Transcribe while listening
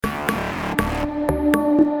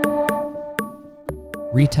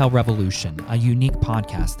Retail Revolution, a unique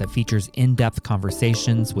podcast that features in-depth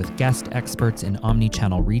conversations with guest experts in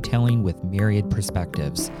omnichannel retailing with myriad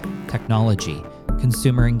perspectives, technology,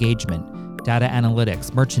 consumer engagement, data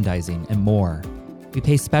analytics, merchandising, and more. We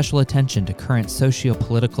pay special attention to current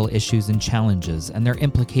socio-political issues and challenges and their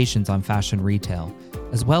implications on fashion retail,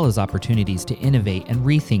 as well as opportunities to innovate and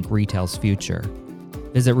rethink retail's future.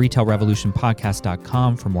 Visit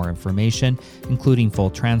retailrevolutionpodcast.com for more information, including full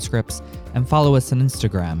transcripts, and follow us on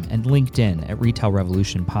Instagram and LinkedIn at Retail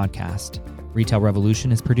Revolution Podcast. Retail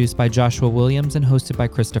Revolution is produced by Joshua Williams and hosted by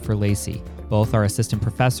Christopher Lacey. Both are assistant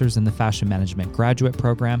professors in the Fashion Management Graduate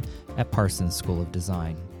Program at Parsons School of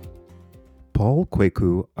Design. Paul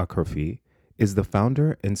Kweku Akorfi is the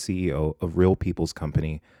founder and CEO of Real People's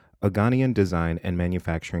Company, a Ghanaian design and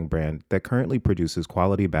manufacturing brand that currently produces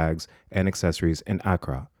quality bags and accessories in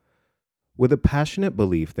Accra. With a passionate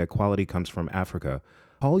belief that quality comes from Africa,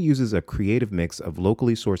 Paul uses a creative mix of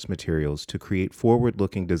locally sourced materials to create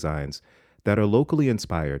forward-looking designs that are locally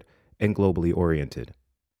inspired and globally oriented.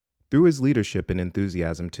 Through his leadership and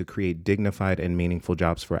enthusiasm to create dignified and meaningful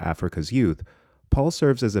jobs for Africa's youth, Paul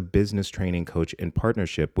serves as a business training coach in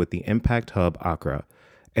partnership with the Impact Hub Accra,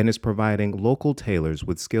 and is providing local tailors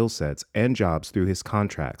with skill sets and jobs through his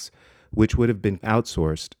contracts, which would have been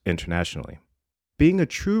outsourced internationally. Being a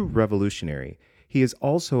true revolutionary, he is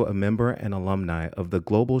also a member and alumni of the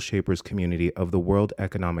Global Shapers community of the World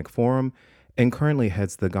Economic Forum and currently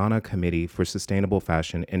heads the Ghana Committee for Sustainable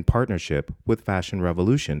Fashion in partnership with Fashion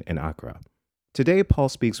Revolution in Accra. Today, Paul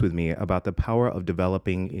speaks with me about the power of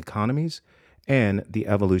developing economies and the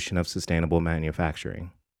evolution of sustainable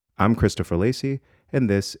manufacturing. I'm Christopher Lacey, and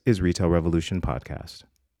this is Retail Revolution Podcast.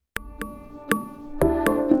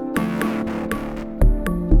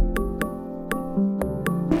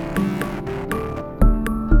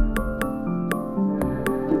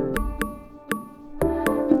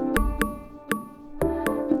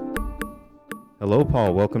 Hello,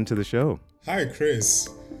 Paul. Welcome to the show. Hi, Chris.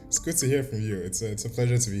 It's good to hear from you. It's a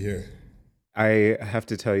pleasure to be here. I have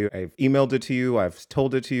to tell you, I've emailed it to you, I've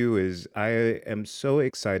told it to you, I am so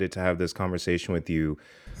excited to have this conversation with you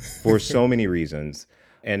for so many reasons.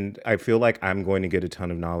 And I feel like I'm going to get a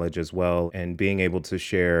ton of knowledge as well, and being able to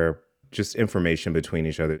share just information between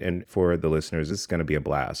each other. And for the listeners, this is going to be a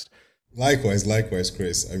blast. Likewise,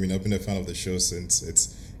 Chris. I mean, I've been a fan of the show since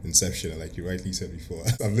its inception, like you rightly said before.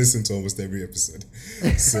 I've listened to almost every episode.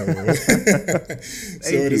 So,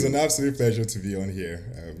 it is an absolute pleasure to be on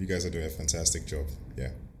here. You guys are doing a fantastic job. Yeah.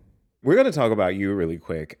 We're going to talk about you really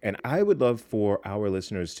quick. And I would love for our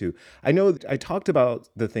listeners to, I know I talked about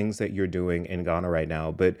the things that you're doing in Ghana right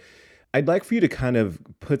now, but I'd like for you to kind of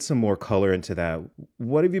put some more color into that.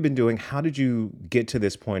 What have you been doing? How did you get to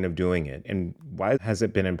this point of doing it? And why has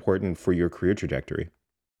it been important for your career trajectory?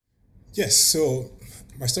 Yes, so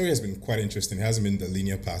my story has been quite interesting. It hasn't been the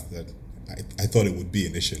linear path that I thought it would be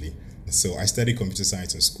initially. So I studied computer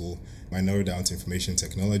science in school. I narrowed down to information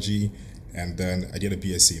technology, and then I did a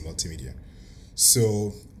BSc in multimedia.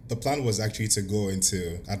 So the plan was actually to go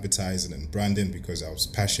into advertising and branding because I was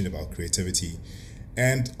passionate about creativity.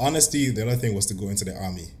 And honestly, the other thing was to go into the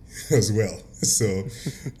army as well. So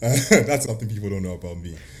that's something people don't know about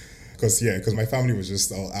me. Because my family was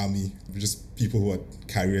just all army, just people who had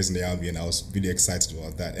careers in the army, and I was really excited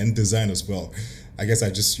about that. And design as well. I guess I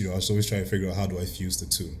was always trying to figure out how do I fuse the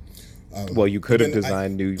two. Well, you could have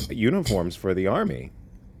designed new uniforms for the army.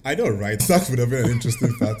 I know, right? That would have been an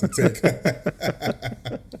interesting path to take.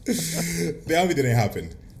 The army didn't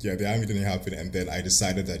happen. Yeah, the army didn't happen. And then I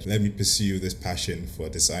decided that let me pursue this passion for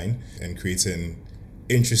design and creating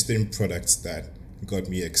interesting products that got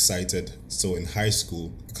me excited. So in high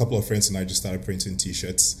school, a couple of friends and I just started printing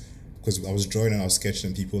t-shirts because I was drawing and I was sketching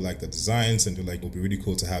and people liked the designs and they're like, it would be really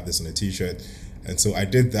cool to have this on a t-shirt. And so I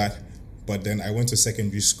did that. But then I went to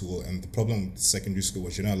secondary school, and the problem with secondary school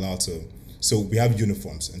was you're not allowed to. So we have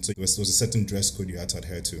uniforms, and so there was a certain dress code you had to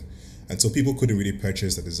adhere to. And so people couldn't really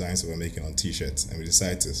purchase the designs that we're making on t-shirts, and we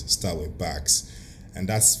decided to start with bags. And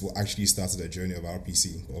that's what actually started the journey of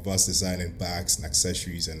RPC, of us designing bags and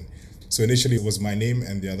accessories. And so initially it was my name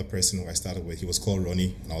and the other person who I started with. He was called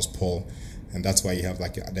Ronnie, and I was Paul. And that's why you have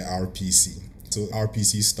like the RPC. So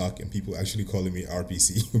RPC stuck, and people actually calling me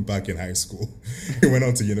RPC back in high school. I went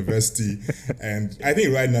on to university, and I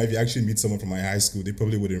think right now if you actually meet someone from my high school, they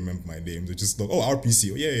probably wouldn't remember my name. They just like, oh,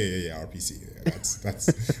 RPC. Oh, yeah, RPC. Yeah, that's.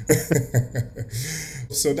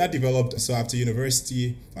 So that developed. So after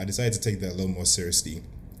university, I decided to take that a little more seriously.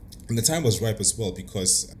 And the time was ripe as well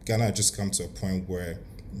because Ghana had just come to a point where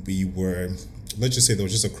we were, let's just say there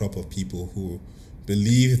was just a crop of people who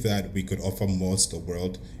believed that we could offer more to the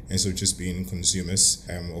world, and so just being consumers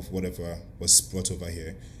of whatever was brought over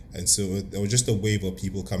here. And so there was just a wave of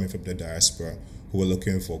people coming from the diaspora who were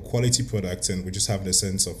looking for quality products, and we just have the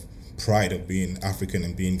sense of pride of being African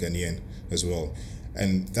and being Ghanaian as well.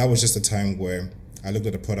 And that was just a time where I looked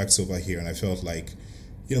at the products over here and I felt like,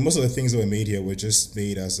 most of the things that were made here were just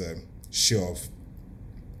made as a show of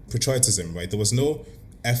patriotism, right? There was no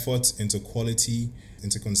effort into quality,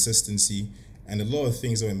 into consistency, and a lot of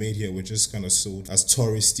things that were made here were just kind of sold as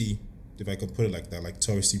touristy, if I could put it like that, like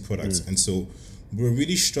touristy products. And so we were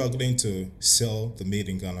really struggling to sell the Made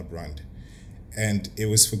in Ghana brand. And it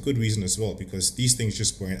was for good reason as well, because these things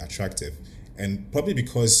just weren't attractive. And probably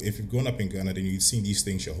because if you've grown up in Ghana, then you've seen these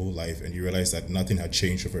things your whole life and you realize that nothing had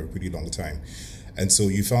changed over a really long time. And so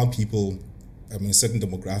you found people, a certain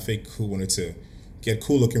demographic who wanted to get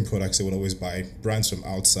cool looking products. They would always buy brands from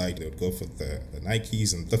outside. They would go for the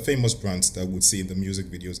Nikes and the famous brands that would see in the music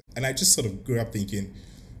videos. And I just sort of grew up thinking,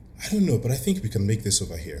 I don't know, but I think we can make this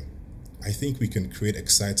over here. I think we can create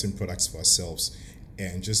exciting products for ourselves.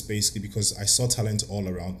 And just basically because I saw talent all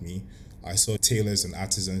around me, I saw tailors and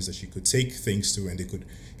artisans that you could take things to and they could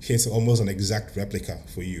hit almost an exact replica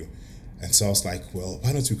for you. And so I was like, well,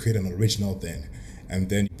 why don't we create an original then? And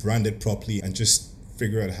then brand it properly and just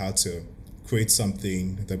figure out how to create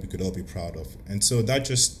something that we could all be proud of. And so that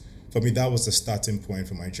just, for me, that was the starting point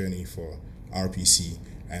for my journey for RPC.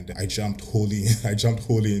 And I jumped wholly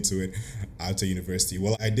into it after university.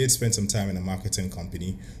 Well, I did spend some time in a marketing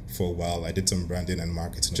company for a while. I did some branding and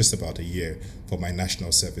marketing, just about a year for my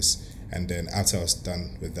national service. And then after I was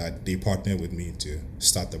done with that, they partnered with me to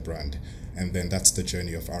start the brand. And then that's the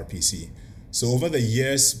journey of RPC. So over the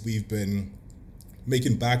years, we've been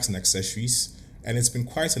making bags and accessories. And it's been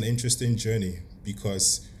quite an interesting journey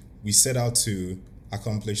because we set out to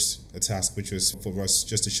accomplish a task, which was for us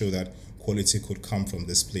just to show that quality could come from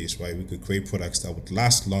this place, right? We could create products that would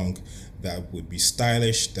last long, that would be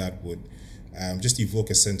stylish, that would just evoke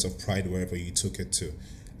a sense of pride wherever you took it to.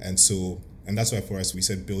 And that's why for us, we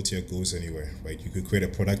said built here goes anywhere, right? You could create a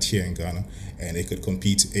product here in Ghana and it could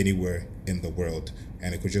compete anywhere in the world.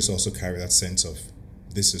 And it could just also carry that sense of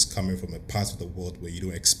this is coming from a part of the world where you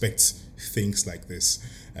don't expect things like this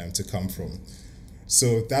to come from.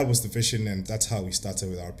 So that was the vision, and that's how we started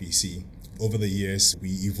with RPC. Over the years, we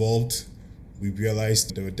evolved. We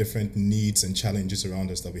realized there were different needs and challenges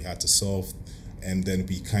around us that we had to solve, and then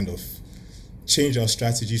we kind of changed our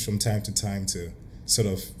strategies from time to time to sort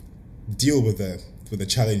of deal with the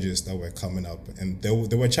challenges that were coming up. And there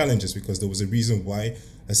were challenges because there was a reason why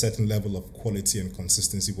a certain level of quality and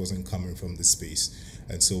consistency wasn't coming from this space.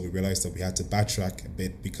 And so we realized that we had to backtrack a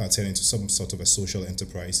bit. We can't turn into some sort of a social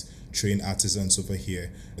enterprise, train artisans over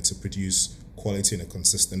here to produce quality in a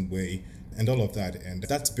consistent way, and all of that. And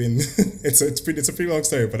that's been it's a pretty long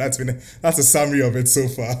story, but that's a summary of it so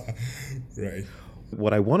far. Right.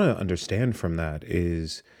 What I want to understand from that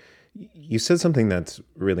is you said something that's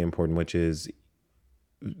really important, which is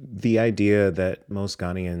the idea that most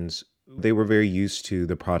Ghanaians, they were very used to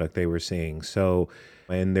the product they were seeing. So,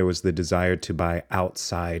 and there was the desire to buy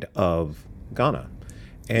outside of Ghana.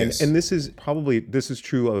 And Yes. and this is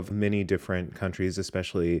true of many different countries,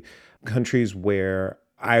 especially countries where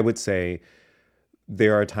I would say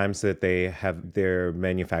there are times that they have their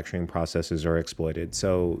manufacturing processes are exploited.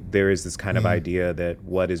 So there is this kind of idea that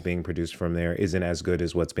what is being produced from there isn't as good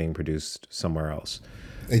as what's being produced somewhere else.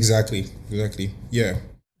 Exactly. Yeah.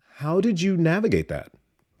 How did you navigate that?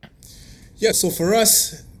 Yeah, so for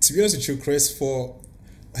us, to be honest with you, Chris,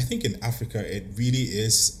 I think in Africa, it really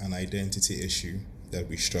is an identity issue that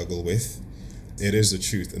we struggle with. It is the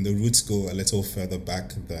truth. And the roots go a little further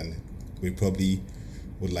back than we probably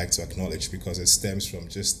would like to acknowledge, because it stems from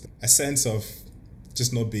just a sense of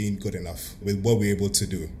just not being good enough with what we're able to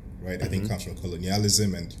do, right? I think it comes from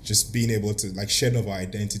colonialism and just being able to shed off our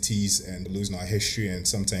identities and losing our history, and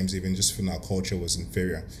sometimes even just feeling our culture was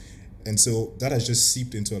inferior. And so that has just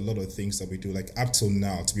seeped into a lot of things that we do. Up till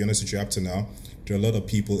now, to be honest with you, there are a lot of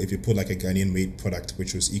people, if you put a Ghanaian made product,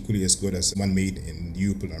 which was equally as good as one made in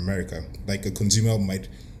Europe and America, a consumer might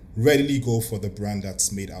readily go for the brand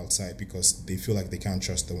that's made outside because they feel like they can't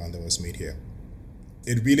trust the one that was made here.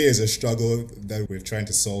 It really is a struggle that we're trying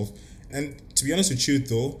to solve. And to be honest with you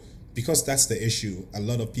though, because that's the issue, a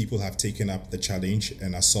lot of people have taken up the challenge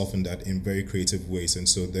and are solving that in very creative ways. And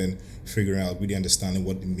so then figuring out, really understanding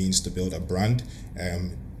what it means to build a brand,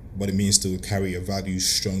 what it means to carry your values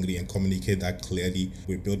strongly and communicate that clearly.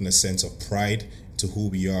 We're building a sense of pride to who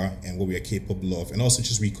we are and what we are capable of, and also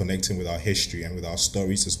just reconnecting with our history and with our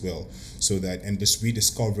stories as well, so that, and just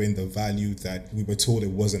rediscovering the value that we were told it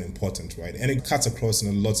wasn't important, right? And it cuts across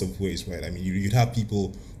in lots of ways, right? I mean, you'd have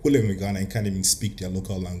people who live in Ghana and can't even speak their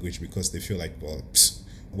local language because they feel like, well,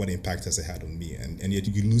 what impact has it had on me? And yet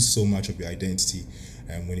you lose so much of your identity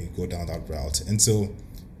when you go down that route. And so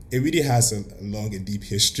it really has a long and deep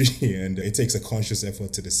history, and it takes a conscious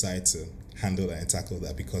effort to decide to handle that and tackle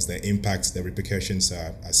that, because the impacts, the repercussions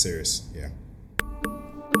are serious. Yeah.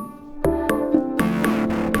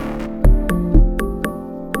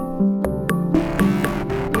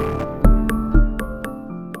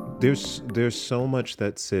 There's so much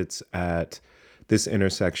that sits at this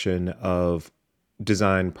intersection of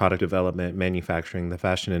design, product development, manufacturing, the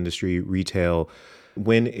fashion industry, retail,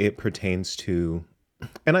 when it pertains to,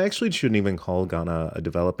 and I actually shouldn't even call Ghana a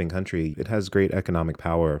developing country. It has great economic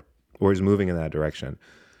power, or is moving in that direction.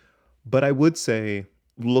 But I would say,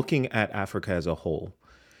 looking at Africa as a whole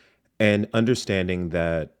and understanding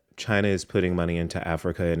that China is putting money into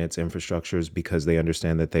Africa and its infrastructures because they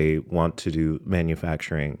understand that they want to do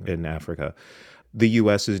manufacturing in Africa. The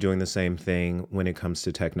US is doing the same thing when it comes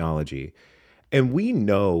to technology. And we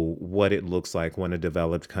know what it looks like when a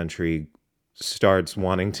developed country starts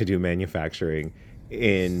wanting to do manufacturing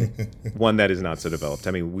in one that is not so developed.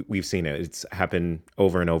 I mean, we've seen it. It's happened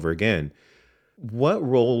over and over again. What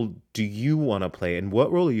role do you want to play, and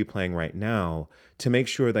what role are you playing right now to make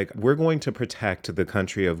sure that we're going to protect the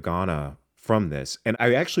country of Ghana from this? And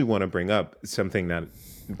I actually want to bring up something that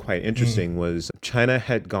quite interesting was China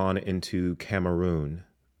had gone into Cameroon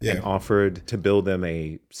and offered to build them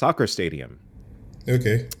a soccer stadium.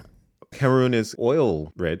 Okay. Cameroon is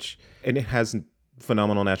oil rich and it has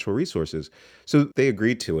phenomenal natural resources. So they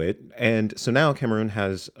agreed to it. And so now Cameroon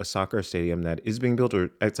has a soccer stadium that is being built,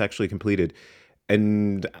 or it's actually completed.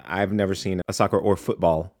 And I've never seen a soccer or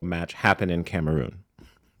football match happen in Cameroon.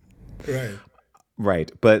 Right.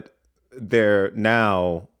 Right. But they're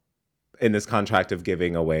now in this contract of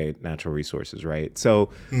giving away natural resources, right?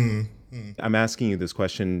 So I'm asking you this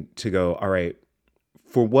question to go, all right,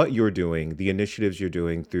 for what you're doing, the initiatives you're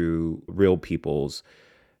doing through Real Peoples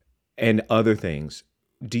and other things,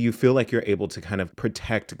 do you feel like you're able to kind of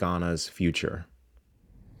protect Ghana's future?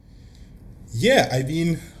 Yeah, I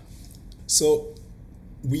mean, so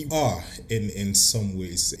we are in some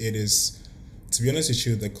ways. It is, to be honest with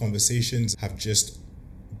you, the conversations have just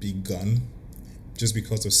begun just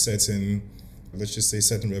because of certain, let's just say,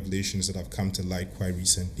 certain revelations that have come to light quite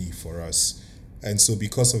recently for us. And so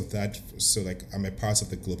because of that, so like I'm a part of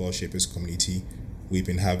the Global Shapers community. We've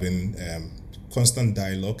been having constant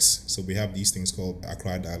dialogues. So we have these things called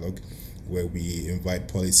Accra Dialogue, where we invite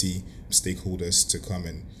policy stakeholders to come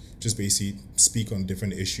and just basically speak on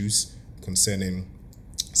different issues concerning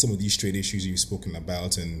some of these trade issues you've spoken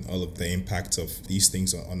about and all of the impact of these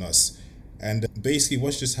things on us. And basically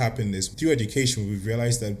what's just happened is through education, we've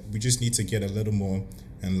realized that we just need to get a little more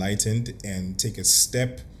enlightened and take a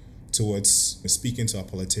step towards speaking to our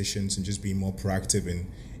politicians and just being more proactive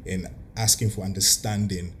in asking for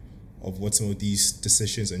understanding of what some of these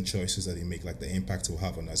decisions and choices that they make, like the impact it will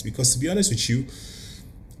have on us. Because to be honest with you,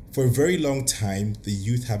 for a very long time, the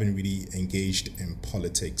youth haven't really engaged in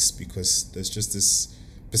politics because there's just this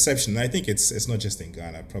perception. And I think it's not just in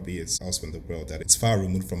Ghana, probably it's elsewhere in the world, that it's far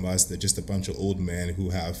removed from us. They're just a bunch of old men who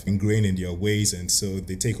have ingrained in their ways, and so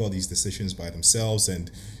they take all these decisions by themselves and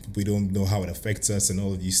we don't know how it affects us and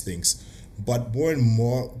all of these things. But more and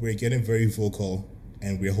more, we're getting very vocal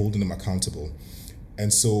and we're holding them accountable.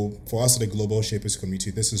 And so for us at the Global Shapers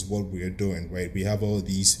community, this is what we're doing, right? We have all of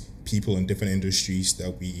these people in different industries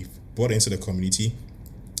that we've brought into the community.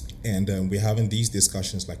 And we're having these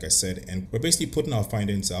discussions, like I said, and we're basically putting our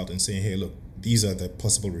findings out and saying, hey, look, these are the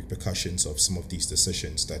possible repercussions of some of these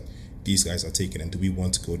decisions that these guys are taking, and do we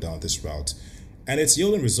want to go down this route? And it's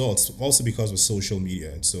yielding results also because of social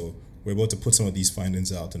media. And so we're able to put some of these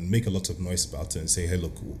findings out and make a lot of noise about it and say, hey,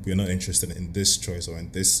 look, we're not interested in this choice or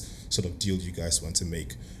in this sort of deal you guys want to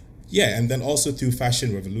make. Yeah, and then also through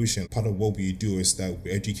Fashion Revolution, part of what we do is that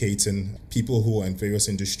we're educating people who are in various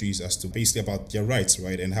industries as to basically about their rights,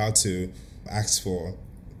 right? And how to ask for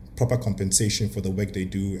proper compensation for the work they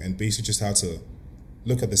do, and basically just how to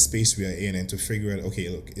look at the space we are in and to figure out, okay,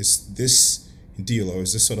 look, is this deal or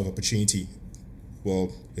is this sort of opportunity, well,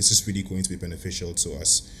 is this really going to be beneficial to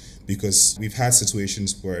us? Because we've had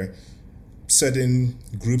situations where certain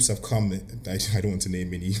groups have come, I don't want to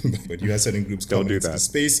name any, but you have certain groups come into the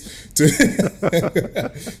space to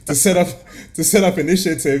to set up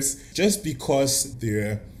initiatives just because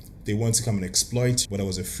they want to come and exploit, whether it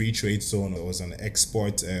was a free trade zone or it was an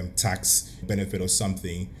export tax benefit or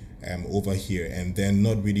something. over here, and then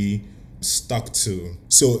not really stuck to.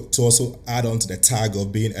 So to also add on to the tag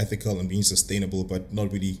of being ethical and being sustainable, but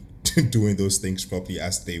not really doing those things properly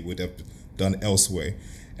as they would have done elsewhere,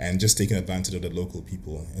 and just taking advantage of the local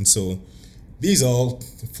people. And so these all,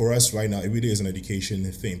 for us right now, it really is an education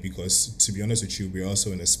thing, because to be honest with you, we're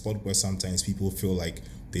also in a spot where sometimes people feel like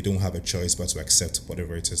they don't have a choice but to accept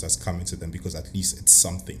whatever it is that's coming to them, because at least it's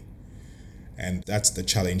something. And that's the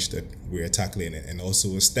challenge that we're tackling. And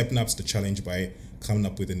also stepping up to the challenge by coming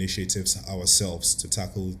up with initiatives ourselves to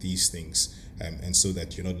tackle these things. And so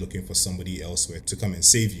that you're not looking for somebody elsewhere to come and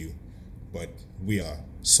save you, but we are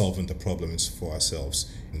solving the problems for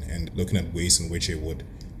ourselves and looking at ways in which it would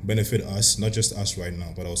benefit us, not just us right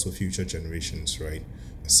now, but also future generations, right?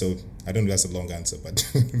 So I don't know, that's a long answer, but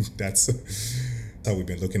that's how we've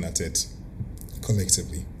been looking at it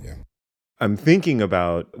collectively. Yeah. I'm thinking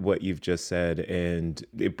about what you've just said, and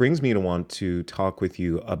it brings me to want to talk with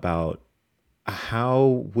you about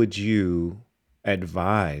how would you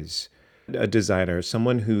advise a designer,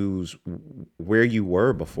 someone who's where you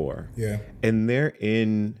were before, and they're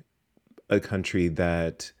in a country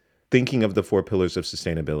that, thinking of the 4 pillars of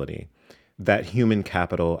sustainability, that human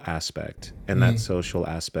capital aspect and that social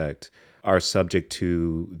aspect are subject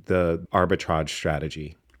to the arbitrage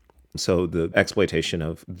strategy. So the exploitation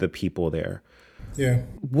of the people there. Yeah.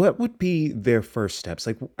 What would be their first steps?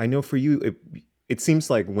 Like, I know for you, it seems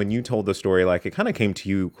like when you told the story, like it kind of came to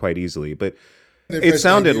you quite easily, but it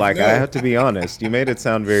sounded like, I have to be honest, you made it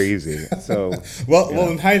sound very easy. So, well,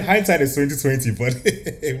 in hindsight, it's 2020, but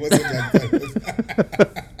it wasn't like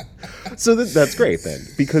that. So that's great then,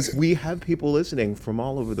 because we have people listening from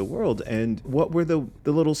all over the world. And what were the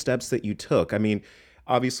little steps that you took? I mean,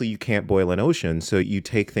 obviously you can't boil an ocean, so you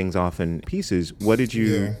take things off in pieces. What did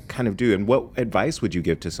you kind of do, and what advice would you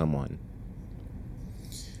give to someone?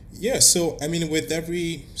 Yeah, so I mean, with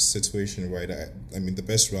every situation, right, I mean, the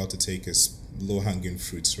best route to take is low-hanging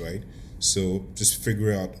fruits, right? So just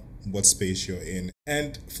figure out what space you're in.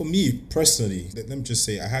 And for me personally, let me just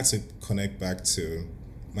say, I had to connect back to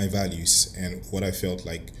my values and what I felt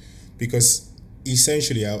like, because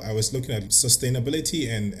essentially I was looking at sustainability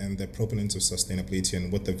and the proponents of sustainability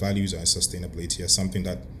and what the values are in sustainability as something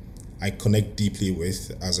that I connect deeply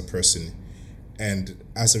with as a person. And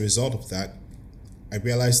as a result of that, I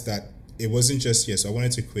realized that it wasn't just, I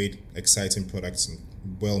wanted to create exciting products and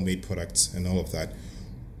well-made products and all of that.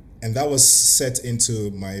 And that was set into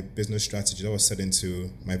my business strategy. That was set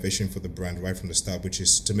into my vision for the brand right from the start, which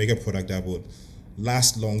is to make a product that would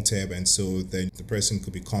last long term, and so then the person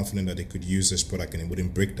could be confident that they could use this product and it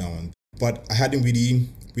wouldn't break down. But I hadn't really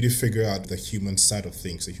figured out the human side of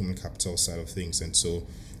things, the human capital side of things. And so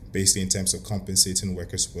basically in terms of compensating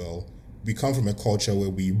workers well, we come from a culture where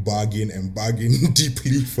we bargain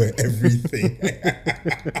deeply for everything.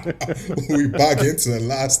 We bargain to the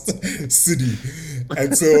last city.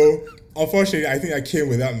 And so unfortunately, I think I came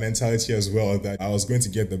with that mentality as well, that I was going to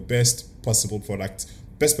get the best possible product,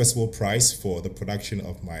 best possible price for the production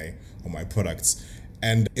of my products.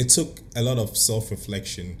 And it took a lot of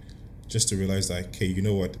self-reflection just to realize that, okay, you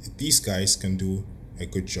know what, these guys can do a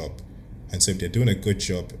good job. And so if they're doing a good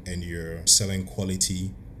job and you're selling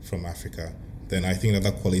quality from Africa, then I think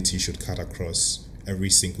that quality should cut across every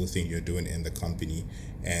single thing you're doing in the company.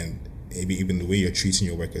 And maybe even the way you're treating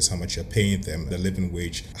your workers, how much you're paying them, the living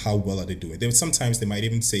wage, how well are they doing? Sometimes they might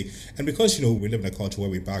even say, and because, we live in a culture where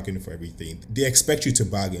we bargain for everything, they expect you to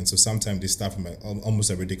bargain. So sometimes they start from almost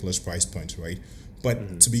a ridiculous price point, right?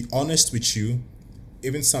 But to be honest with you,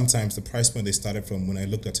 even sometimes the price point they started from, when I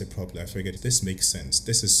looked at it properly, I figured this makes sense.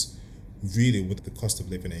 This is really with the cost of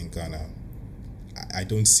living in Ghana. I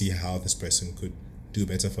don't see how this person could do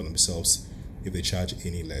better for themselves if they charge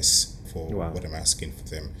any less for what I'm asking for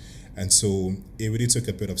them. And so it really took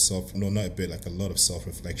a bit of a lot of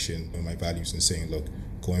self-reflection on my values and saying, look,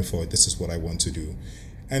 going forward, this is what I want to do.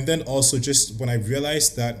 And then also just when I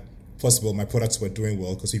realized that, first of all, my products were doing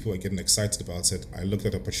well because people were getting excited about it, I looked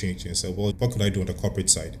at the opportunity and said, well, what could I do on the corporate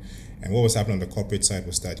side? And what was happening on the corporate side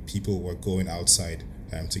was that people were going outside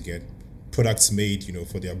to get products made,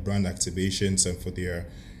 for their brand activations and for their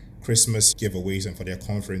Christmas giveaways and for their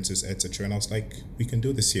conferences, etc. And I was like, we can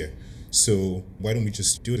do this here. So why don't we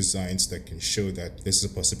just do designs that can show that this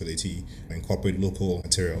is a possibility, incorporate local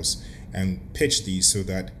materials and pitch these so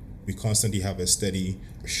that we constantly have a steady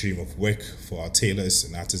stream of work for our tailors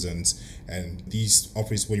and artisans. And these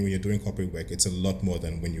offers, when you're doing corporate work, it's a lot more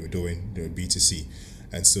than when you were doing B2C.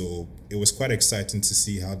 And so it was quite exciting to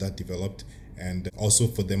see how that developed, and also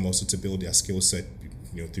for them also to build their skill set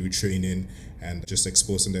through training and just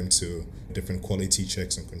exposing them to different quality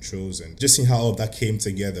checks and controls, and just seeing how all of that came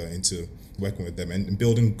together into working with them and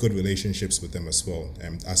building good relationships with them as well.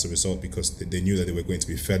 And as a result, because they knew that they were going to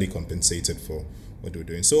be fairly compensated for what they were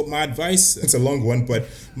doing. So my advice, it's a long one, but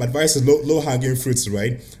my advice is low-hanging fruits,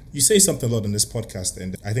 right? You say something a lot on this podcast,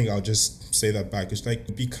 and I think I'll just say that back. It's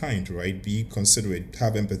like, be kind, right? Be considerate,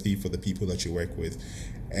 have empathy for the people that you work with.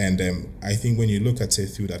 And I think when you look at it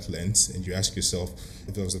through that lens and you ask yourself,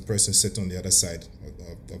 if there was a person sitting on the other side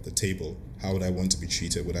of the table, how would I want to be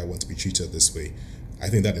treated? Would I want to be treated this way? I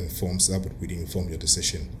think that would really inform your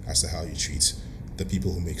decision as to how you treat the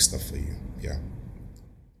people who make stuff for you. Yeah.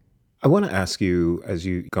 I want to ask you, as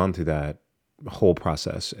you've gone through that whole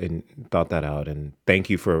process and thought that out, and thank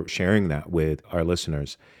you for sharing that with our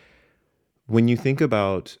listeners. When you think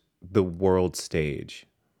about the world stage,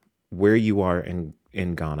 where you are in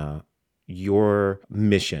Ghana, your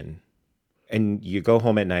mission, and you go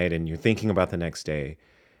home at night and you're thinking about the next day,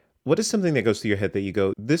 what is something that goes through your head that you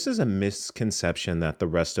go, this is a misconception that the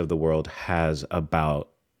rest of the world has about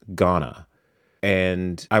Ghana,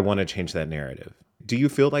 and I want to change that narrative? Do you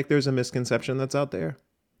feel like there's a misconception that's out there?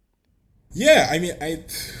 Yeah, I mean,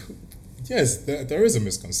 yes, there is a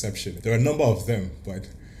misconception. There are a number of them, but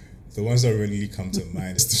the ones that really come to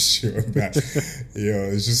mind is to show that,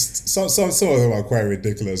 it's just some of them are quite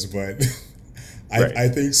ridiculous, but Right. I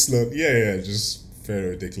think slowly, just very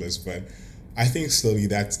ridiculous. But I think slowly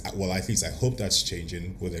at least I hope that's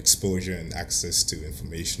changing with exposure and access to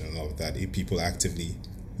information and all of that. If people are actively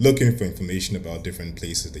looking for information about different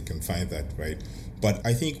places, they can find that, right? But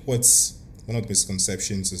I think what's one of the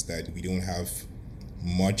misconceptions is that we don't have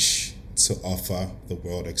much to offer the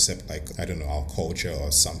world except, like, I don't know, our culture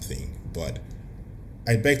or something. But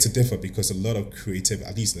I beg to differ, because a lot of creative,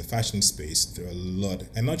 at least in the fashion space, there are a lot,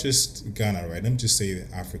 and not just Ghana, right? Let me just say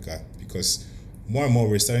Africa, because more and more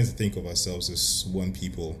we're starting to think of ourselves as one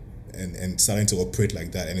people and starting to operate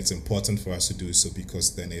like that. And it's important for us to do so,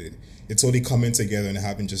 because then it's only coming together and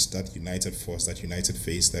having just that united force, that united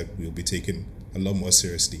face, that we'll be taken a lot more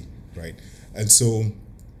seriously, right? And so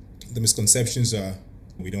the misconceptions are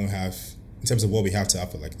we don't have, in terms of what we have to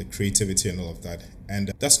offer, like the creativity and all of that.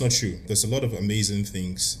 And that's not true. There's a lot of amazing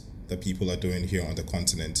things that people are doing here on the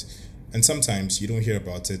continent. And sometimes you don't hear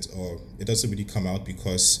about it, or it doesn't really come out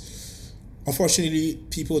because, unfortunately,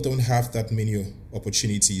 people don't have that many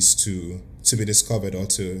opportunities to be discovered or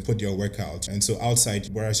to put your work out. And so outside,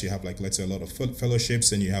 whereas you have, like, let's say, a lot of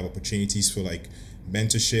fellowships, and you have opportunities for, like,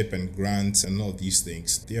 mentorship and grants and all of these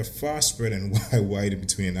things, they are far spread and wide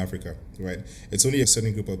between Africa, right? It's only a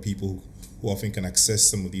certain group of people who often can access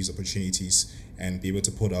some of these opportunities and be able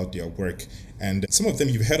to put out their work. And some of them,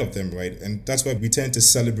 you've heard of them, right? And that's why we tend to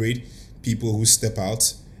celebrate people who step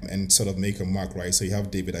out and sort of make a mark, right? So you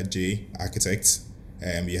have David Adjaye, architect,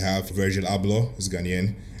 and you have Virgil Abloh, who's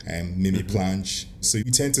Ghanaian, and Mimi Planche. So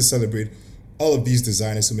we tend to celebrate all of these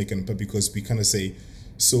designers who make an impact, because we kind of say,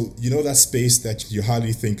 so that space that you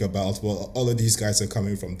hardly think about, well, all of these guys are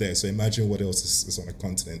coming from there. So imagine what else is on the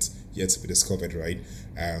continent yet to be discovered, right?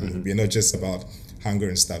 We're not just about hunger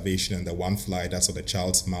and starvation and the one fly that's on the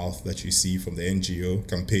child's mouth that you see from the NGO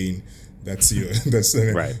campaign. That's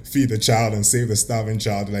Right. Feed the child and save the starving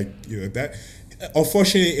child. That.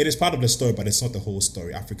 Unfortunately, it is part of the story, but it's not the whole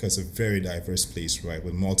story. Africa is a very diverse place, right,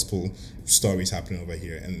 with multiple stories happening over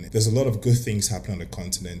here. And there's a lot of good things happening on the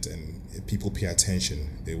continent, and if people pay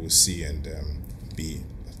attention, they will see and be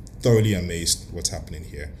thoroughly amazed what's happening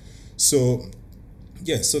here. So,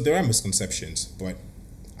 so there are misconceptions, but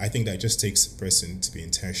I think that it just takes a person to be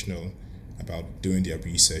intentional about doing their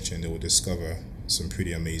research, and they will discover some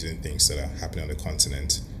pretty amazing things that are happening on the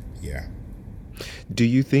continent. Yeah. Do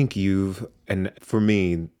you think and for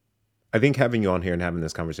me, I think having you on here and having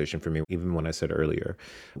this conversation for me, even when I said earlier,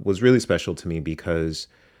 was really special to me, because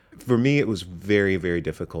for me, it was very, very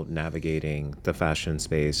difficult navigating the fashion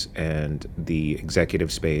space and the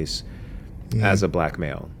executive space as a Black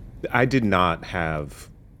male. I did not have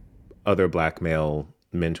other Black male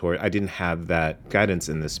mentors. I didn't have that guidance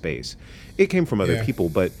in this space. It came from other people,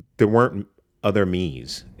 but there weren't other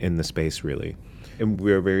me's in the space, really. And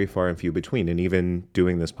we're very far and few between. And even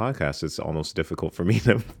doing this podcast, it's almost difficult for me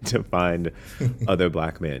to find other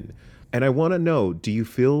Black men. And I want to know, do you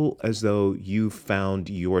feel as though you found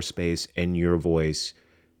your space and your voice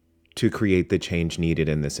to create the change needed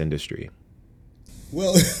in this industry?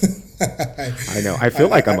 Well, I know. I feel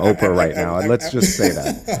like I'm Oprah right now. And let's just say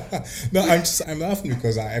that. No, I'm laughing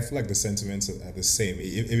because I feel like the sentiments are the same,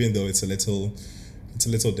 even though it's a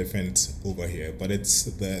little different over here. But it's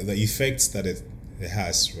the effects that it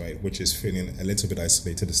has, right, which is feeling a little bit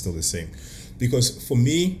isolated, is still the same. Because for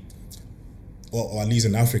me, or at least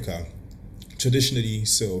in Africa, traditionally,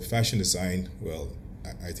 so fashion design, well,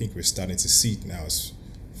 I think we're starting to see it now as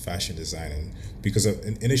fashion design, and because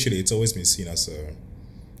initially it's always been seen as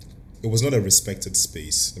it was not a respected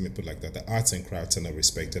space. Let me put it like that. The arts and crafts are not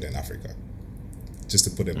respected in Africa, just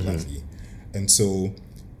to put it bluntly. And so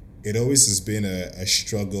it always has been a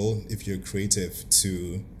struggle if you're creative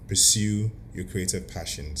to pursue your creative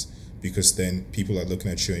passions, because then people are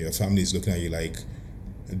looking at you and your family is looking at you like,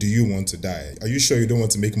 do you want to die? Are you sure you don't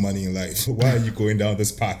want to make money in life? Why are you going down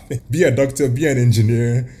this path? Be a doctor, be an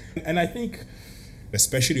engineer. And I think,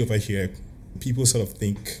 especially over here, people sort of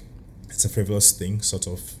think it's a frivolous thing, sort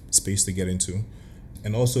of space to get into.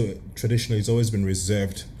 And also, traditionally, it's always been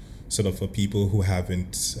reserved sort of for people who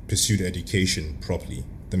haven't pursued education properly.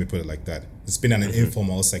 Let me put it like that. It's been an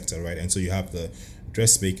informal sector, right? And so you have the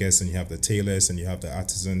dressmakers and you have the tailors and you have the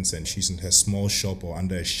artisans, and she's in her small shop or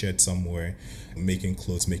under a shed somewhere making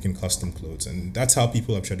clothes, making custom clothes. And that's how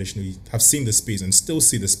people have traditionally have seen the space and still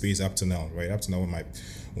see the space up to now, right? Up to now when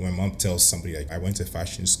my mom tells somebody like, I went to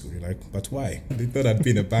fashion school, you're like, but why? They thought I'd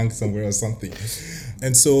be in a bank somewhere or something.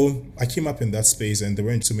 And so I came up in that space, and there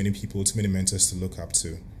weren't too many people, too many mentors to look up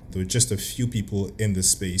to. There were just a few people in the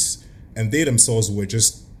space, and they themselves were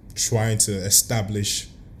just trying to establish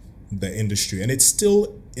the industry. And it's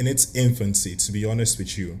still in its infancy, to be honest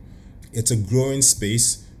with you. It's a growing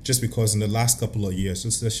space, just because in the last couple of years,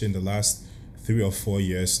 especially in the last 3 or 4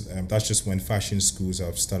 years, that's just when fashion schools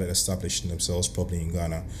have started establishing themselves properly in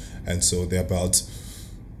Ghana. And so they're about,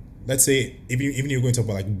 let's say, even you're going to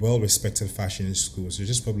about like well-respected fashion schools, there's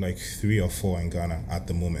just probably like 3 or 4 in Ghana at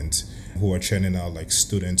the moment who are churning out like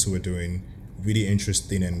students who are doing really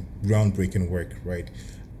interesting and groundbreaking work, right?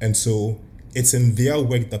 And so it's in their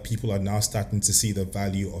work that people are now starting to see the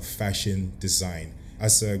value of fashion design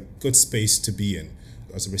as a good space to be in,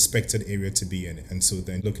 as a respected area to be in. And so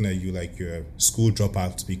then looking at you like you're a school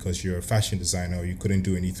dropout because you're a fashion designer, or you couldn't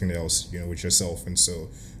do anything else, with yourself. And so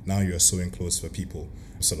now you're sewing clothes for people,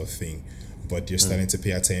 sort of thing. But you're starting to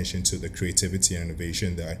pay attention to the creativity and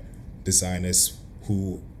innovation that designers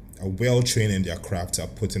who are well trained in their craft are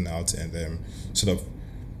putting out, and sort of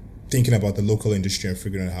thinking about the local industry and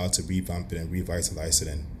figuring out how to revamp it and revitalize it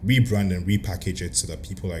and rebrand and repackage it so that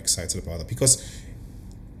people are excited about it. Because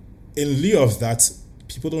in lieu of that,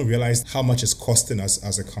 people don't realize how much it's costing us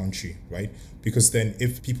as a country, right? Because then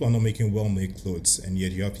if people are not making well-made clothes, and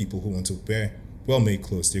yet you have people who want to wear well-made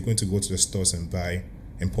clothes, they're going to go to the stores and buy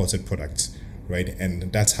imported products, right?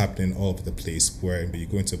 And that's happening all over the place, where you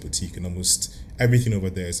go into a boutique and almost everything over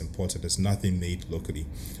there is imported. There's nothing made locally.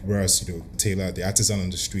 Whereas, tailor, the artisan on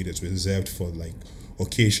the street is reserved for like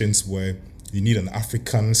occasions where you need an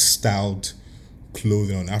African styled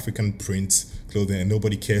clothing, an African print clothing, and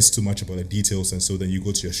nobody cares too much about the details. And so then you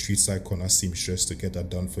go to your street side corner seamstress to get that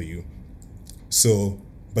done for you. So,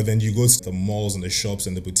 but then you go to the malls and the shops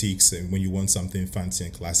and the boutiques, and when you want something fancy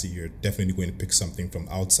and classy, you're definitely going to pick something from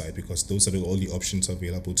outside, because those are the only options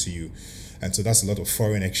available to you. And so that's a lot of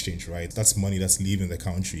foreign exchange, right? That's money that's leaving the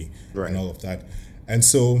country, right, and all of that. And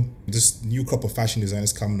so this new crop of fashion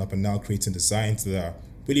designers coming up and now creating designs that are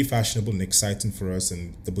really fashionable and exciting for us,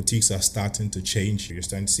 and the boutiques are starting to change. You're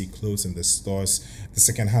starting to see clothes in the stores. The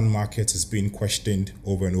second-hand market is being questioned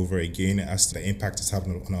over and over again as to the impact it's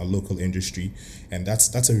having on our local industry, and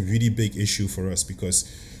that's a really big issue for us, because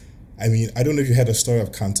I don't know if you heard the story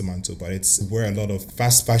of Kantamanto, but it's where a lot of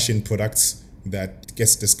fast fashion products that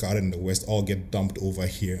gets discarded in the West all get dumped over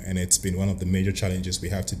here, and it's been one of the major challenges we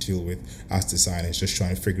have to deal with as designers, just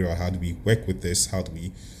trying to figure out how do we work with this, how do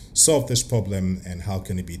we solve this problem, and how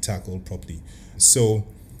can it be tackled properly. So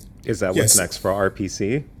is that what's next for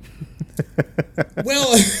RPC?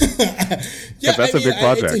 Well, yeah, that's a big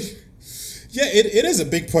project. It is a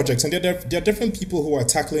big project, and there are different people who are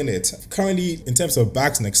tackling it. Currently, in terms of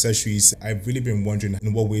bags and accessories, I've really been wondering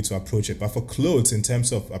in what way to approach it. But for clothes, in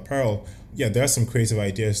terms of apparel, there are some creative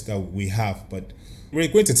ideas that we have, but we're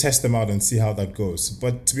going to test them out and see how that goes.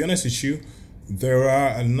 But to be honest with you, there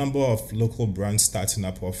are a number of local brands starting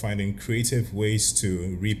up or finding creative ways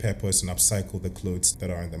to repurpose and upcycle the clothes that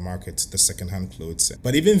are in the market, the secondhand clothes.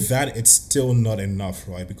 But even that, it's still not enough,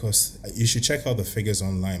 right? Because you should check out the figures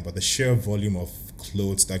online, but the sheer volume of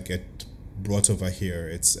clothes that get brought over here,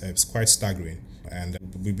 it's quite staggering. And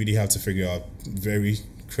we really have to figure out very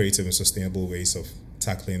creative and sustainable ways of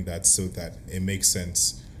tackling that so that it makes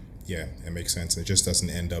sense. Yeah, it makes sense. It just doesn't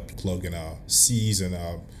end up clogging our seas and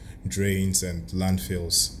our drains and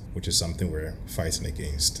landfills, which is something we're fighting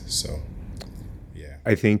against. So yeah,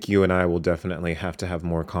 I think you and I will definitely have to have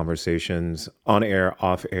more conversations on air,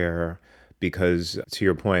 off air, because to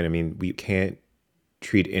your point, we can't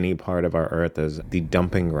treat any part of our earth as the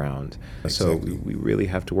dumping ground. Exactly. So we really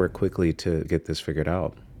have to work quickly to get this figured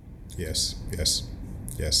out. Yes, yes,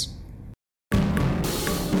 yes.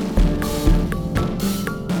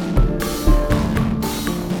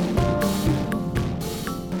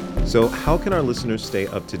 So how can our listeners stay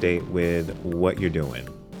up to date with what you're doing?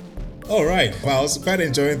 All right. Wow, I was quite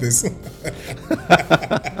enjoying this.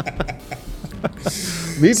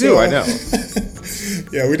 Me too, I know.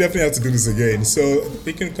 Yeah, we definitely have to do this again. So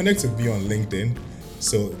you can connect with me on LinkedIn.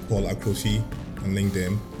 So Paul Akrofi on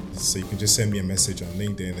LinkedIn. So you can just send me a message on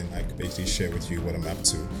LinkedIn and I can basically share with you what I'm up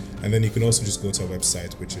to. And then you can also just go to our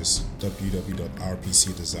website, which is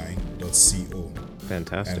www.rpcdesign.co.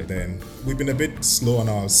 Fantastic. And then we've been a bit slow on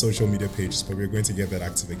our social media pages, but we're going to get that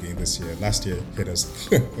active again this year. Last year hit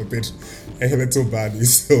us a little badly,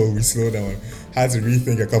 so we slowed down. Had to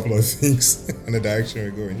rethink a couple of things in the direction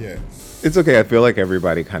we're going. Yeah. It's okay. I feel like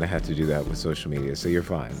everybody kind of had to do that with social media, so you're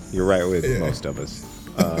fine. You're right with most of us.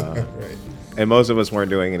 Right. And most of us weren't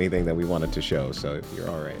doing anything that we wanted to show, so you're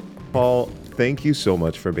all right. Paul, thank you so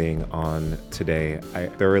much for being on today. I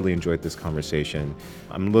thoroughly enjoyed this conversation.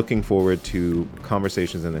 I'm looking forward to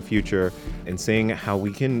conversations in the future and seeing how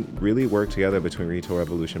we can really work together between Retail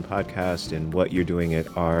Revolution Podcast and what you're doing at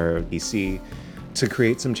RPC to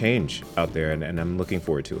create some change out there, and I'm looking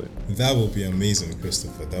forward to it. That will be amazing,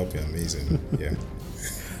 Christopher. That will be amazing. Yeah.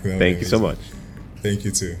 Thank you so much. Thank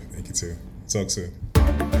you too. Thank you too. Talk soon.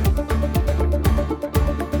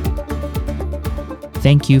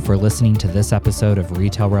 Thank you for listening to this episode of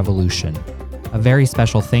Retail Revolution. A very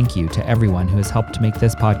special thank you to everyone who has helped to make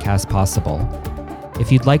this podcast possible.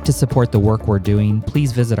 If you'd like to support the work we're doing,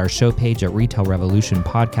 please visit our show page at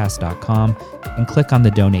retailrevolutionpodcast.com and click on the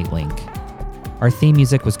donate link. Our theme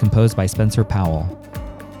music was composed by Spencer Powell.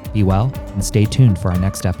 Be well and stay tuned for our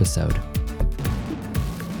next episode.